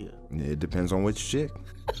 Yeah. It depends on which chick.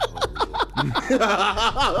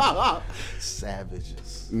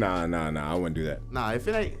 Savages. Nah. I wouldn't do that. Nah, if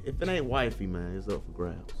it ain't wifey, man, it's up for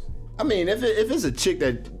grabs. I mean, if it's a chick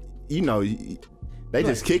that they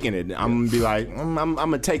just kicking it, I'm gonna be like, I'm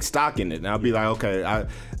gonna take stock in it, and I'll be like, okay, I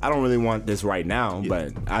don't really want this right now,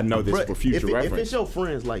 but I know this Bruh, for future if it's reference. your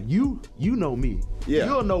friends, like you know me. Yeah.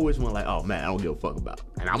 You'll know which one, like, oh man, I don't give a fuck about.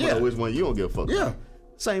 And I'm gonna Yeah. know which one you don't give a fuck Yeah. about.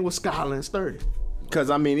 Same with Skylar and Sturdy. Because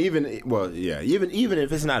I mean, even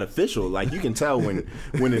if it's not official, like you can tell when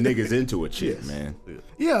a nigga's into a chick, man.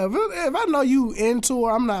 Yeah, if I know you into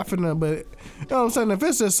her, I'm not finna. But you know what I'm saying? If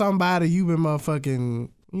it's just somebody you been motherfucking,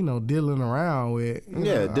 dealing around with.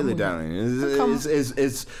 Yeah, dilly dallying.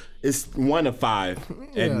 It's 1 to 5,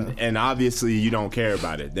 and obviously you don't care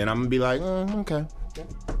about it. Then I'm gonna be like, okay,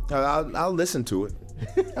 I'll listen to it.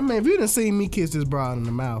 I mean, if you done seen me kiss this broad in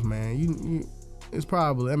the mouth, man, you it's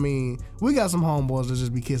probably. I mean, we got some homeboys that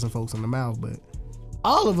just be kissing folks in the mouth, but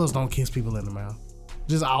all of us don't kiss people in the mouth.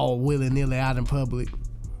 Just all willy nilly out in public,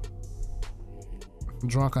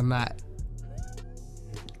 drunk or not.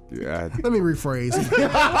 Yeah. Let me rephrase.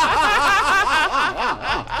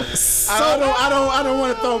 I don't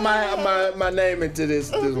want to throw my name into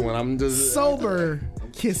this one. I'm just Sober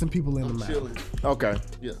kissing people in the mouth. okay.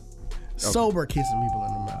 Yeah. Sober kissing people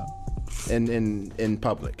in the mouth. In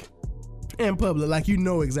public. In public, like you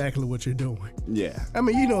know exactly what you're doing. Yeah. I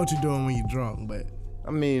mean, you know what you're doing when you're drunk, but I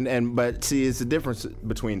mean, but see, it's the difference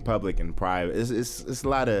between public and private. It's a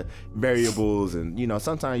lot of variables, and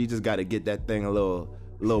sometimes you just got to get that thing a little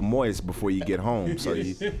moist before you get home. So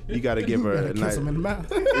you got to give her a kiss nice. them in the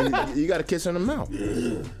mouth. You got to kiss her in the mouth,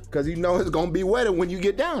 because it's gonna be wetter when you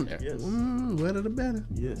get down there. Yes. Wetter the better.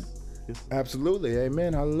 Yes. Absolutely,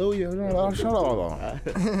 amen, hallelujah. Shut all on.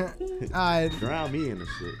 I Drown me in the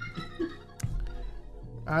shit.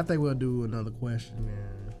 I think we'll do another question.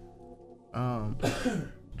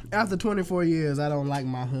 After 24 years, I don't like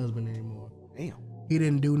my husband anymore. Damn. He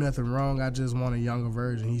didn't do nothing wrong. I just want a younger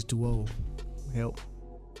version. He's too old. Help.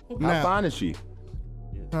 How fine is she?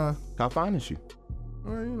 Huh? How fine is she?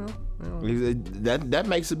 Well, That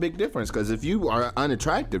makes a big difference, because if you are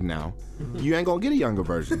unattractive now, you ain't gonna get a younger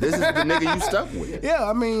version. This is the nigga you stuck with. Yeah,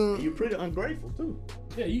 I mean, You're pretty ungrateful too.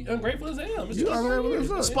 Yeah, you ungrateful as hell. Mr. you ungrateful as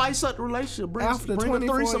fuck. Spice up the relationship. Bring After a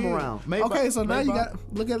 24 threesome years. around. Maybe Okay, so now you maybe-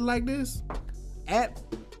 got look at it like this.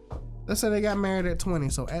 Let's say they got married at 20,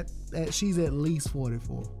 so at she's at least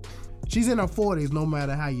 44. She's in her 40s, no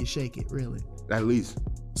matter how you shake it, really. At least.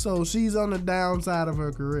 So she's on the downside of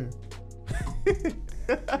her career.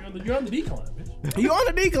 You're on the decline, bitch. You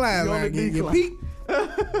on the decline, You on man. the You decline. peak.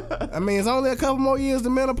 I mean, it's only a couple more years to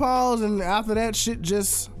menopause, and after that, shit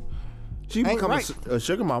just. She Ain't become right. a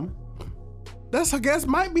sugar mama. That's, I guess,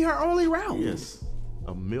 might be her only route. Yes.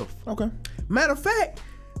 A MILF. Okay. Matter of fact,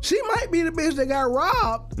 she might be the bitch that got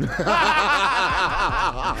robbed.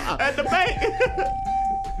 At the bank.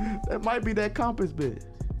 That might be that compass bit.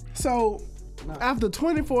 So, after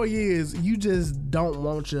 24 years, you just don't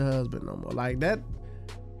want your husband no more. Like,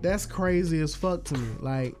 that's crazy as fuck to me.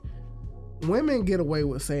 Like, women get away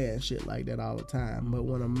with saying shit like that all the time. But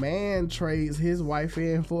when a man trades his wife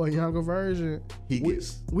in for a younger version, He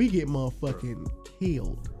gets we get motherfucking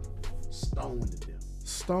killed. stoned to death.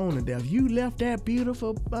 Stoned to death. You left that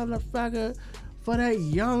beautiful motherfucker for that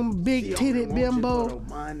young big titted bimbo.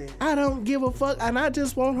 I don't give a fuck, and I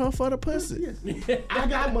just want her for the pussy. I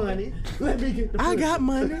got money. Let me get the I got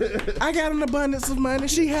money. I got an abundance of money.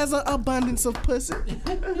 She has an abundance of pussy.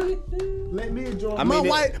 Let me enjoy.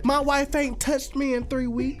 My wife ain't touched me in 3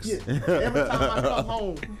 weeks. Every time I come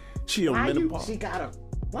home, She on menopause. she gotta.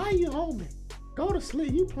 Why are you home? Go to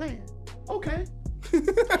sleep. You playing? Okay.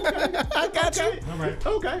 I got you. All right.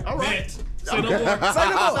 Okay. All right. Bet. Say no more. Say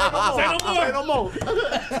no more. Say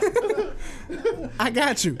no more. I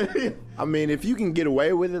got you. I mean, if you can get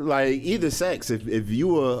away with it, like either sex, if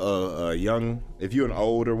you are if you're an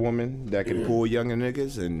older woman that can pull younger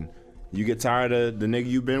niggas, and you get tired of the nigga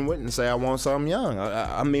you've been with and say I want something young,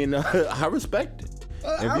 I mean, I respect it.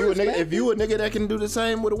 If you a nigga that can do the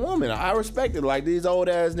same with a woman, I respect it. Like these old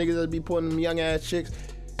ass niggas that be putting them young ass chicks.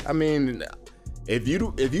 I mean, if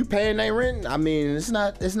you paying their rent, I mean, it's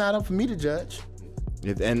not up for me to judge.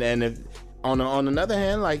 If on another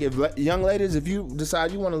hand, like if young ladies, if you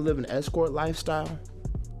decide you want to live an escort lifestyle,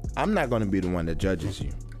 I'm not going to be the one that judges you.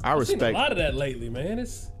 I respect. I've seen a lot of that lately, man.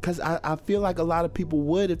 It's because I feel like a lot of people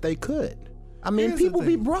would if they could. I mean, people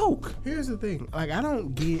be broke. Here's the thing. Like, I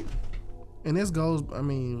don't get, and this goes, I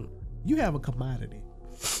mean, you have a commodity.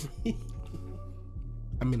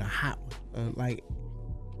 I mean, a hot one. Like,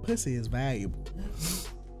 pussy is valuable.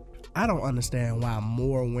 I don't understand why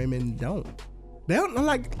more women don't. They don't,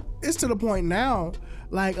 like, it's to the point now,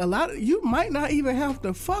 like, you might not even have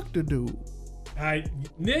to fuck the dude.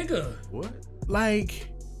 Nigga. What? Like...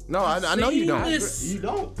 No, I know you don't. You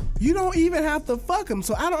don't. You don't even have to fuck him.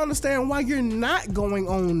 So I don't understand why you're not going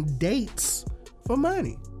on dates for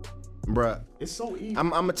money. Bruh. It's so easy. I'm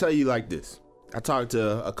gonna tell you like this. I talked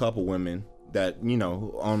to a couple women that, you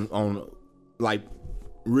know, on like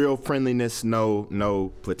real friendliness,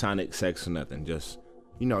 no platonic sex or nothing. Just,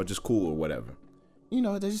 you know, just cool or whatever. You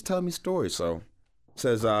know, they just tell me stories. So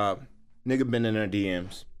says nigga been in their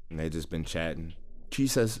DMs and they just been chatting. She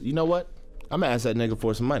says, you know what? I'm gonna ask that nigga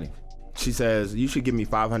for some money. She says, you should give me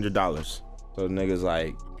 $500. So the nigga's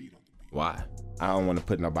like, why? I don't want to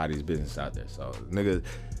put nobody's business out there. So nigga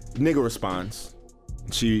responds.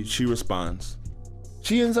 She responds.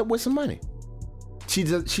 She ends up with some money.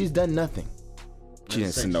 She's done nothing. She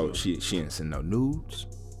didn't send no nudes.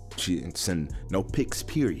 She didn't send no pics,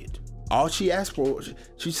 period. All she asked for,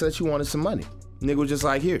 she said she wanted some money. Nigga was just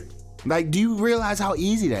like, here. Like, do you realize how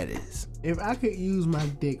easy that is? If I could use my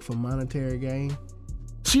dick for monetary gain,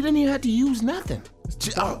 she didn't even have to use nothing.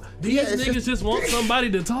 These niggas just want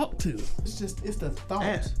somebody to talk to. It's the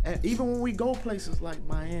thought. And even when we go places like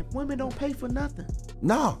Miami, women don't pay for nothing.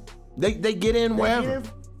 No, they get in wherever. They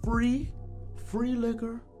get free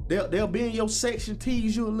liquor. They'll be in your section,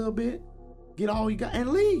 tease you a little bit, get all you got, and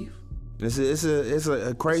leave. It's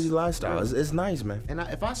a crazy lifestyle. It's nice, man. And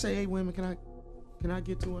if I say, hey, women, can I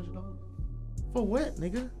get $200? For what,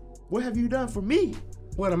 nigga? What have you done for me?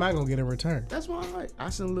 What am I gonna get in return? That's why I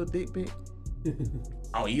send a little dick pic.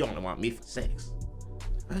 Oh, you only want me for sex.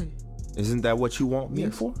 Hey, isn't that what you want me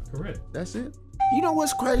for? Correct. That's it. You know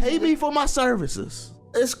what's crazy? Pay me for my services.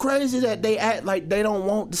 It's crazy that they act like they don't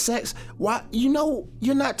want the sex. Why? You know,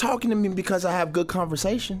 you're not talking to me because I have good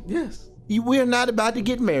conversation. Yes. We're not about to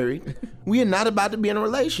get married. We are not about to be in a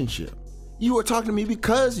relationship. You are talking to me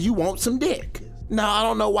because you want some dick. Now, I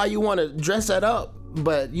don't know why you want to dress that up,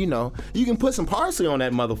 but, you know, you can put some parsley on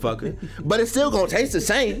that motherfucker, but it's still going to taste the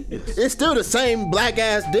same. It's still the same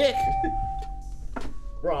black-ass dick.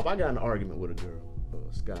 Rob, I got in an argument with a girl,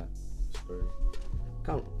 Scott.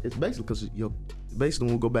 It's basically because basically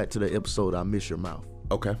when we go back to the episode, I Miss Your Mouth.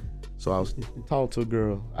 Okay. So I was talking to a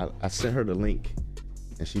girl. I sent her the link,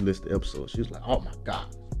 and she listened to the episode. She was like, oh, my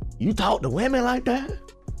God. You talk to women like that?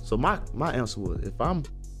 So my answer was, if I'm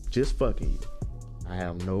just fucking you, I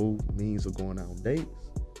have no means of going out on dates.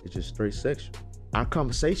 It's just straight sexual. Our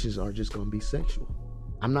conversations are just gonna be sexual.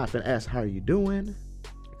 I'm not gonna ask, how are you doing?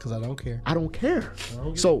 Because I don't care. I don't care.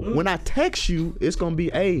 So when I text you, it's gonna be,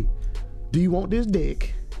 hey, do you want this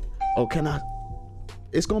dick? Or can I?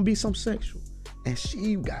 It's gonna be some sexual. And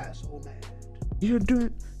she got so mad. You're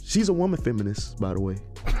doing. She's a woman feminist, by the way.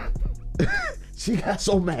 She got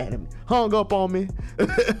so mad at me, hung up on me.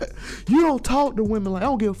 You don't talk to women like, I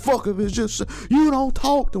don't give a fuck if it's just, you don't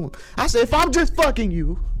talk to them. I said, if I'm just fucking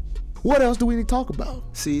you, what else do we need to talk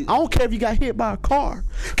about? See, I don't care if you got hit by a car.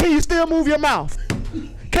 Can you still move your mouth?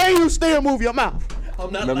 Can you still move your mouth?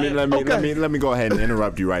 I'm not let me go ahead and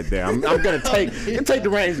interrupt you right there. I'm gonna take the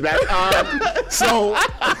reins back.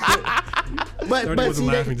 But see,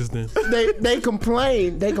 laughing just then. They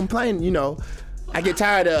complain. You know. I get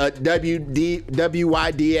tired of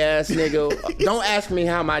WYD ass nigga. Don't ask me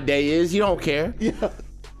how my day is. You don't care. Yeah.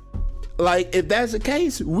 Like, if that's the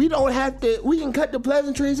case, we don't have to. We can cut the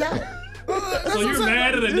pleasantries out. So you're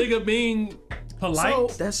mad at a nigga being polite? So,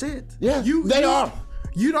 that's it. Yeah, they are.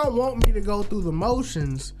 You don't want me to go through the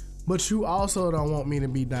motions, but you also don't want me to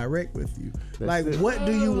be direct with you. Like, what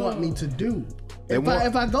do you want me to do? If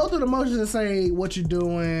I go through the motions and say, what you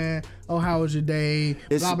doing? Oh, how was your day?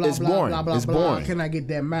 Blah, blah, it's blah, boring. blah, blah, it's blah. boring. Can I get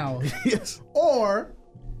that mouth? Yes. Or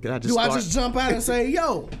Can I just do start? I just jump out and say,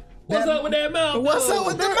 yo, What's up with that mouth? what's up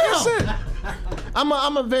with that mouth?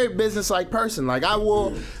 I'm a very business-like person. Like, I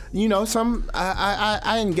will, you know,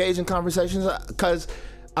 I engage in conversations because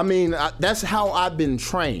I mean, that's how I've been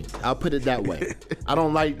trained. I'll put it that way. I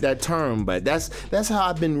don't like that term, but that's how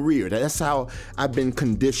I've been reared. That's how I've been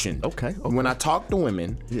conditioned. Okay. When I talk to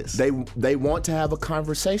women, Yes. they want to have a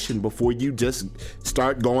conversation before you just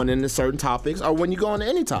start going into certain topics, or when you go into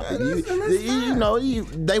any topic.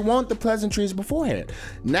 They want the pleasantries beforehand.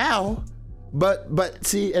 Now, but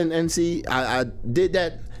see, and see, I did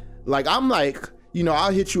that. Like, I'm like,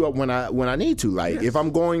 I'll hit you up when I need to. Like, if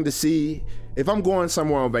I'm going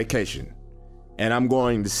somewhere on vacation and I'm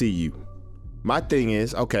going to see you, my thing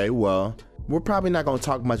is, okay, well, we're probably not going to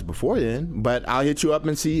talk much before then, but I'll hit you up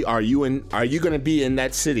and see, are you going to be in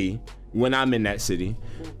that city when I'm in that city?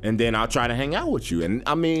 And then I'll try to hang out with you. And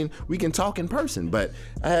I mean, we can talk in person. But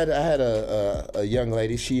I had a young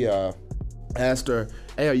lady, she asked her,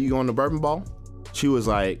 hey, are you going to Bourbon Ball? She was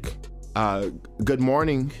like, good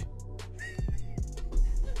morning.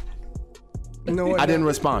 I didn't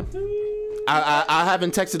respond. I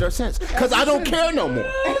haven't texted her since because I don't care no more.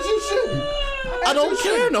 As you shouldn't. I don't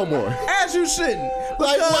care no more. As you shouldn't.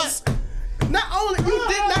 Like Because not only you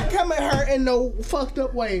did not come at her in no fucked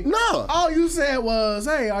up way. No. All you said was,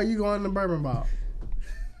 "Hey, are you going to Bourbon Ball?"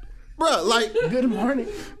 Bruh, like, Good morning.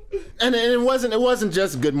 and it wasn't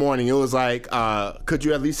just good morning. It was like, could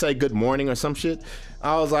you at least say good morning or some shit?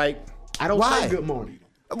 I was like, I don't why? say good morning.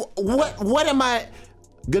 What am I?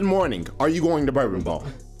 Good morning. Are you going to Bourbon Ball?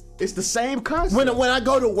 It's the same concept. When I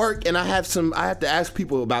go to work and I have to ask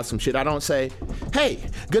people about some shit, I don't say, hey,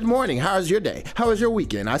 good morning, how's your day? How was your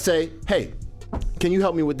weekend? I say, hey, can you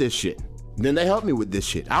help me with this shit? Then they help me with this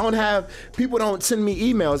shit. People don't send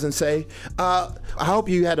me emails and say, I hope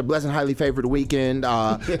you had a blessed and highly favored weekend.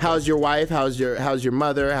 How's your wife? How's your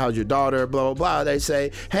mother? How's your daughter? Blah, blah, blah. They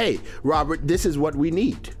say, hey, Robert, this is what we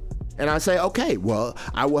need. And I say, okay, well,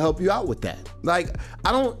 I will help you out with that. Like,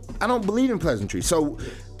 I don't believe in pleasantries. So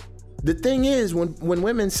the thing is, when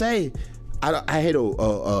women say, I hate a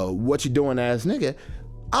what you doing ass nigga,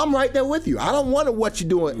 I'm right there with you. I don't want a what you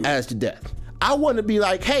doing ass to death. I want to be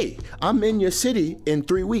like, hey, I'm in your city in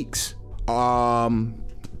 3 weeks. Am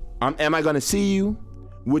I gonna see you?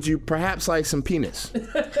 Would you perhaps like some penis?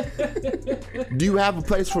 Do you have a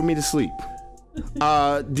place for me to sleep?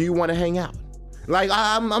 Do you want to hang out? Like,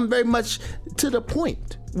 I'm very much to the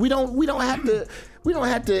point. We don't have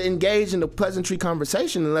to engage in the pleasantry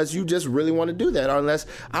conversation unless you just really want to do that, or unless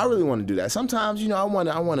I really want to do that. Sometimes, I want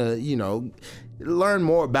to, learn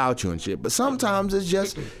more about you and shit. But sometimes it's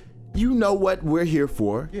just, you know what we're here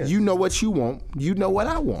for. Yeah. You know what you want. You know what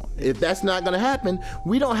I want. If that's not going to happen,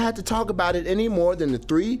 we don't have to talk about it any more than the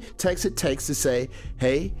 3 texts it takes to say,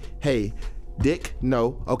 hey, dick,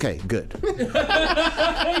 no, okay, good. That's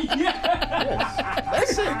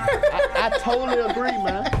it. I totally agree,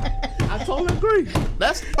 man. I totally agree.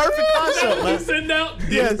 That's the perfect concept, man. Send out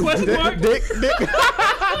question mark. Dick.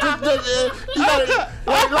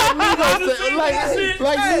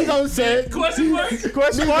 Like we gonna say, Question mark.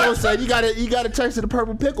 Question mark. Gonna say you gotta text to the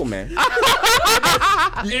purple pickle, man.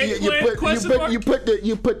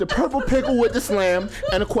 You put the purple pickle with the slam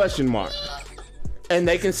and a question mark, and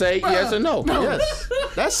they can say yes or no. Yes,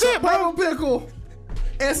 that's it, bro. Purple pickle.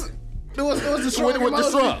 It was the shrug with the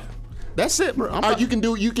emoji. shrug. That's it, bro.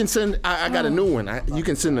 You can send. I got a new one. You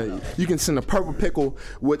can send a purple pickle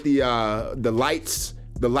with the lights.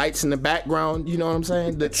 The lights in the background, you know what I'm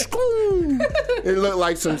saying? It looked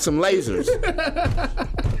like some lasers.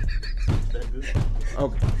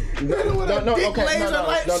 Okay. No.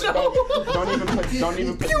 Don't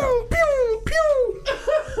even put.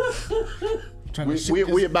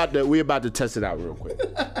 Pew. We about to test it out real quick.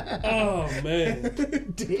 Oh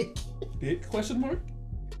man. Dick. Question mark.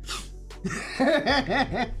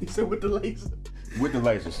 He said with the laser. With the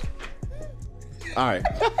lasers. All right.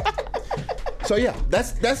 So yeah,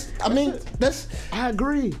 that's. I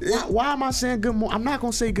agree. Why am I saying good morning? I'm not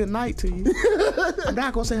gonna say good night to you. I'm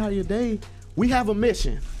not gonna say how your day. We have a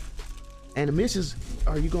mission, and the mission is,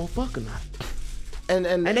 are you gonna fuck or not? And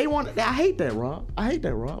they want. I hate that, Rob.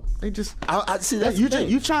 They just. I see that.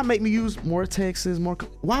 You trying to make me use more texts, more.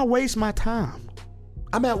 Why waste my time?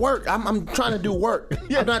 I'm at work. I'm trying to do work.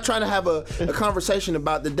 I'm not trying to have a conversation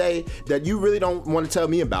about the day that you really don't want to tell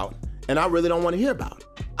me about, and I really don't want to hear about.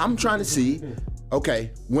 I'm trying to see,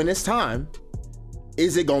 okay, when it's time,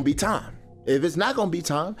 is it gonna be time? If it's not gonna be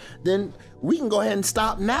time, then we can go ahead and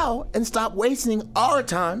stop now and stop wasting our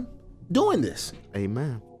time doing this.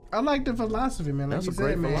 Amen. I like the philosophy, man. Like That's you a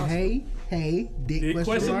great said, man. philosophy. Hey, dick Dick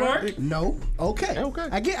question mark? No. Okay. I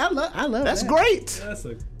love That's that. great. That's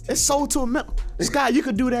a. It's sold to a member. Scott, you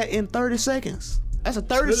could do that in 30 seconds. That's a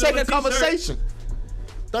 30-second conversation.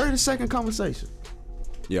 30-second conversation.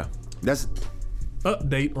 Yeah, that's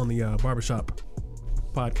Update on the barbershop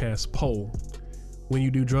podcast poll. When you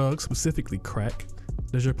do drugs, specifically crack,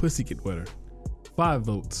 does your pussy get wetter? 5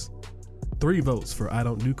 votes. 3 votes for I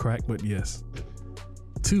don't do crack, but yes.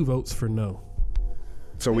 2 votes for no.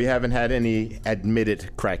 So we haven't had any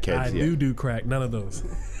admitted crackheads I yet. do crack, none of those.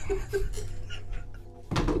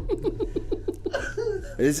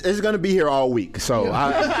 It's gonna be here all week, so we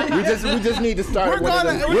just need to start. We're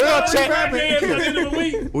gonna check.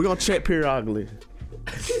 We're gonna check periodically.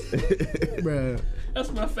 Bruh.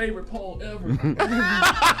 That's my favorite poll ever.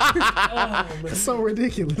 It's so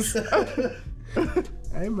ridiculous.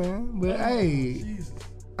 Hey man, but hey,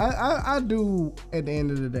 I do at the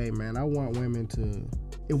end of the day, man. I want women to,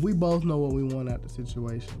 if we both know what we want out the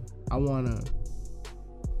situation, I want to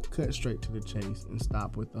cut straight to the chase and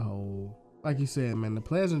stop with the whole, like you said, man. The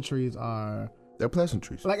pleasantries are, They're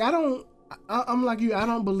pleasantries. like I'm like you. I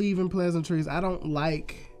don't believe in pleasantries. I don't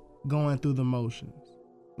like going through the motions.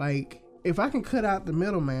 Like if I can cut out the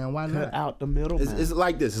middleman, why not? Cut out the middle. It's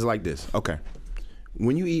like this. It's like this. Okay.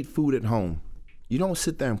 When you eat food at home, you don't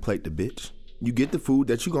sit there and plate the bitch. You get the food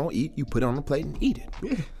that you gonna eat, you put it on the plate and eat it.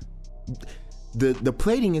 Yeah. The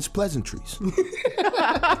plating is pleasantries.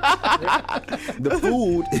 The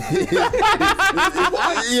food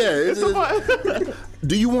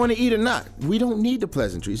do you want to eat or not? We don't need the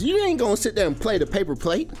pleasantries. You ain't gonna sit there and plate a paper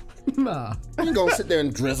plate. Nah. You ain't gonna sit there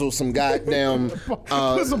and drizzle some goddamn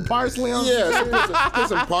Put some parsley on. put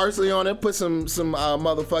some parsley on it. Put some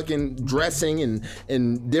motherfucking dressing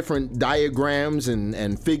and different diagrams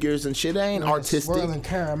and figures and shit. It ain't artistic. Swirling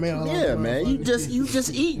caramel. Yeah, man. You just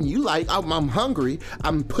eating. You like I'm hungry.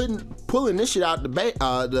 I'm pulling this shit out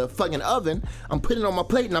the fucking oven. I'm putting it on my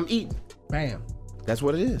plate and I'm eating. Bam. That's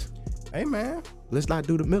what it is. Hey man. Let's not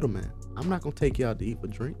do the middleman. I'm not gonna take you out to eat for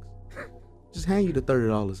drinks. Just hand you the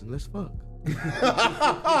 $30 and let's fuck. And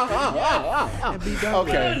be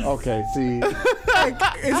done. Okay. See,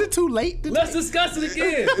 Is it too late? Let's discuss it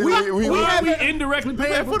again. we Why are we indirectly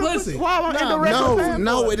paying for pussy?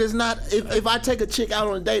 No, it is not. If I take a chick out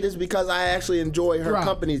on a date, it's because I actually enjoy her Right.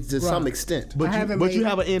 company to some extent. But you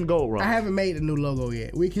have an end goal, Rob. I haven't made the new logo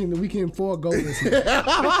yet. We can forego this. You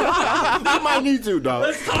might need to,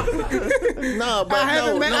 dog. No, but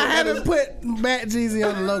I haven't put Matt Jeezy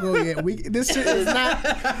on the logo yet. This shit is not.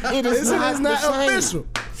 It is not the same. official.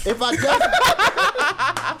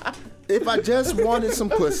 If I just wanted some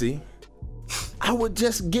pussy, I would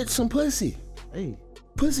just get some pussy. Hey,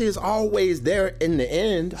 Pussy is always there in the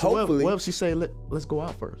end. so Hopefully, what if she say let's go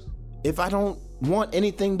out first? if I don't want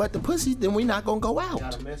anything but the pussy, then we're not gonna go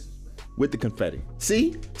out with the confetti.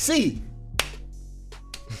 See.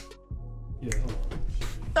 Yeah.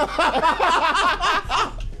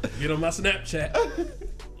 Get on my Snapchat.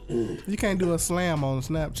 You can't do a slam on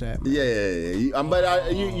Snapchat. Man. Yeah.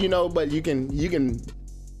 But you can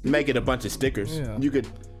make it a bunch of stickers. Yeah. You could.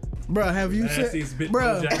 Bruh, have you sent? Nasty's bit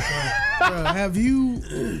Bruh, Jack have you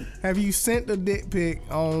sent a dick pic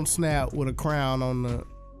on Snap with a crown on the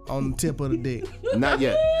tip of the dick? Not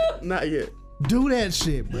yet. Not yet. Do that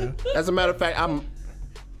shit, bruh. As a matter of fact,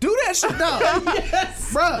 Do that shit, dog.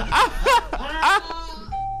 Bruh.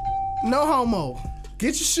 No homo.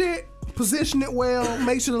 Get your shit, position it well,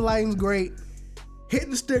 make sure the lighting's great. Hit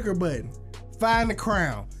the sticker button. Find the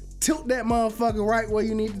crown. Tilt that motherfucker right where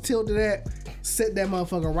you need to tilt it at. Set that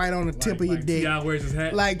motherfucker right on the tip of your dick. T.I. wears his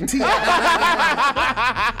hat. Like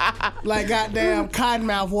T.I. Like goddamn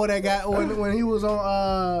Cottonmouth wore that guy when he was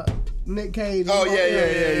on Nick Cage. Oh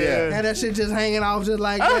yeah. Had that shit just hanging off just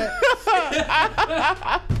like that.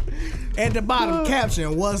 At the bottom,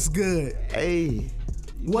 caption, what's good? Hey,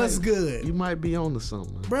 What's good? you might be on to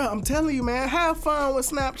something. Bro, I'm telling you, man, have fun with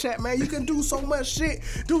Snapchat, man. You can do so much shit.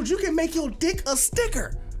 Dude, you can make your dick a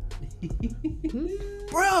sticker.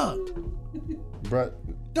 Bruh.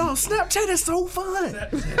 Dog, Snapchat is so fun.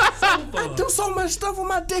 I do so much stuff with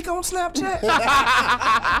my dick on Snapchat.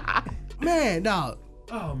 Man, dog.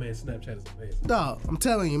 Oh man, Snapchat is amazing. Dog, I'm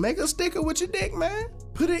telling you, make a sticker with your dick, man.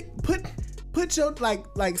 Put your like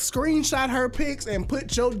screenshot her pics and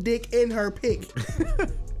put your dick in her pic.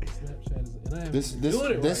 Snapchat is, and I haven't been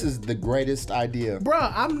doing it right. is the greatest idea.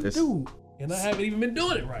 Bruh, dude. And I haven't even been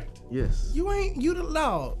doing it right. Yes. You the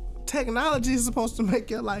law. Technology is supposed to make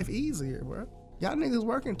your life easier, bro. Y'all niggas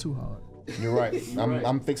working too hard. You're right.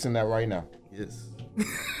 I'm fixing that right now. Yes.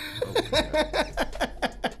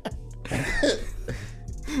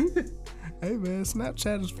 Hey man,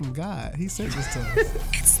 Snapchat is from God. He sent this to us.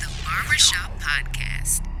 It's the Barbershop Podcast.